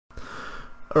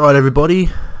Alright everybody,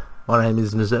 my name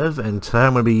is Nezev and today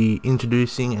I'm going to be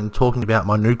introducing and talking about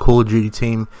my new Call of Duty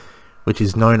team, which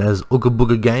is known as Ooga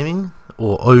Booga Gaming,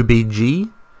 or OBG.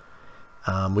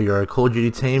 We are a Call of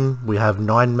Duty team. We have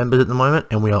 9 members at the moment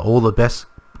and we are all the best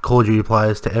Call of Duty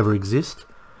players to ever exist,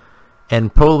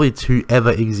 and probably to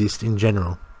ever exist in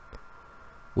general.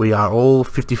 We are all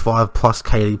 55 plus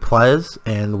KD players,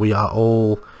 and we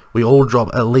all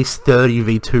drop at least 30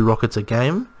 V2 rockets a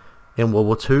game in World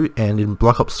War II, and in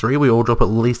Black Ops 3 we all drop at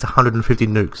least 150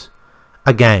 nukes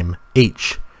a game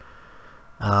each.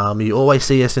 You always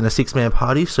see us in a 6-man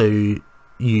party, so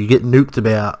you get nuked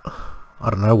about, I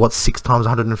don't know, what's 6 times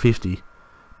 150?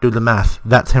 Do the math.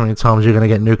 That's how many times you're going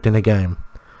to get nuked in a game.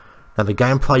 Now the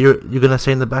gameplay you're going to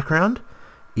see in the background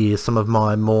is some of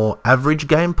my more average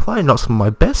gameplay, not some of my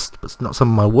best, but not some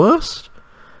of my worst.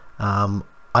 I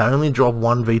only drop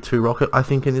 1 V2 rocket, I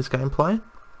think, in this gameplay.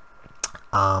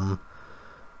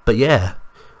 But yeah,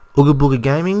 Ooga Booga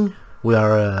Gaming, we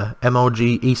are a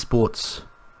MLG esports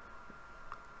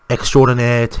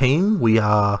extraordinaire team. We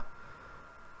are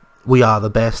the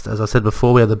best, as I said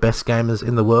before. We are the best gamers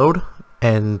in the world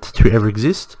and to ever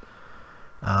exist.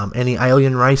 Any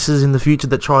alien races in the future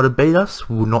that try to beat us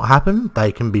will not happen.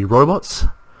 They can be robots,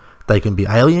 they can be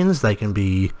aliens, they can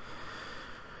be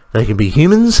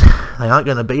humans. They aren't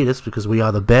going to beat us because we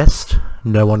are the best.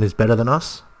 No one is better than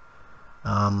us.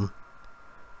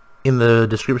 In the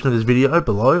description of this video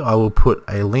below, I will put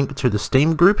a link to the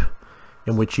Steam group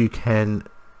in which you can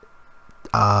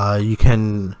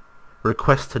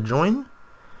request to join.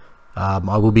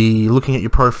 I will be looking at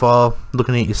your profile,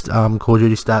 looking at your Call of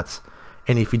Duty stats,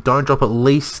 and if you don't drop at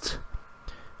least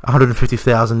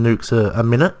 150,000 nukes a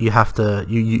minute,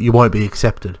 you won't be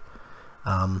accepted.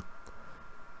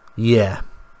 Yeah,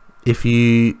 if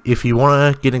you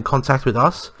want to get in contact with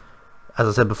us, as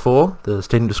I said before, the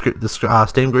Steam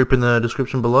group in the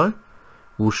description below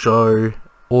will show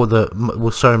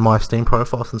my Steam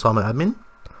profile since I'm an admin,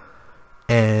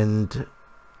 and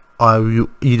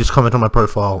you just comment on my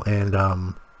profile, and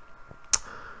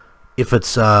if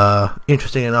it's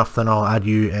interesting enough, then I'll add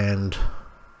you and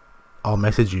I'll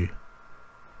message you.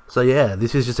 So yeah,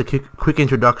 this is just a quick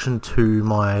introduction to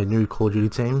my new Call of Duty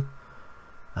team.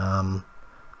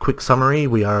 Quick summary: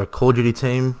 we are a Call of Duty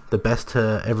team, the best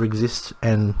to ever exist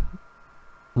and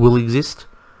will exist.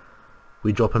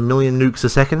 We drop 1 million nukes a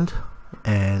second,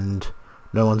 and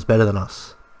no one's better than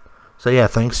us. So yeah,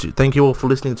 thank you all for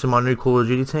listening to my new Call of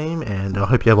Duty team, and I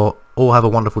hope you all have a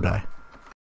wonderful day.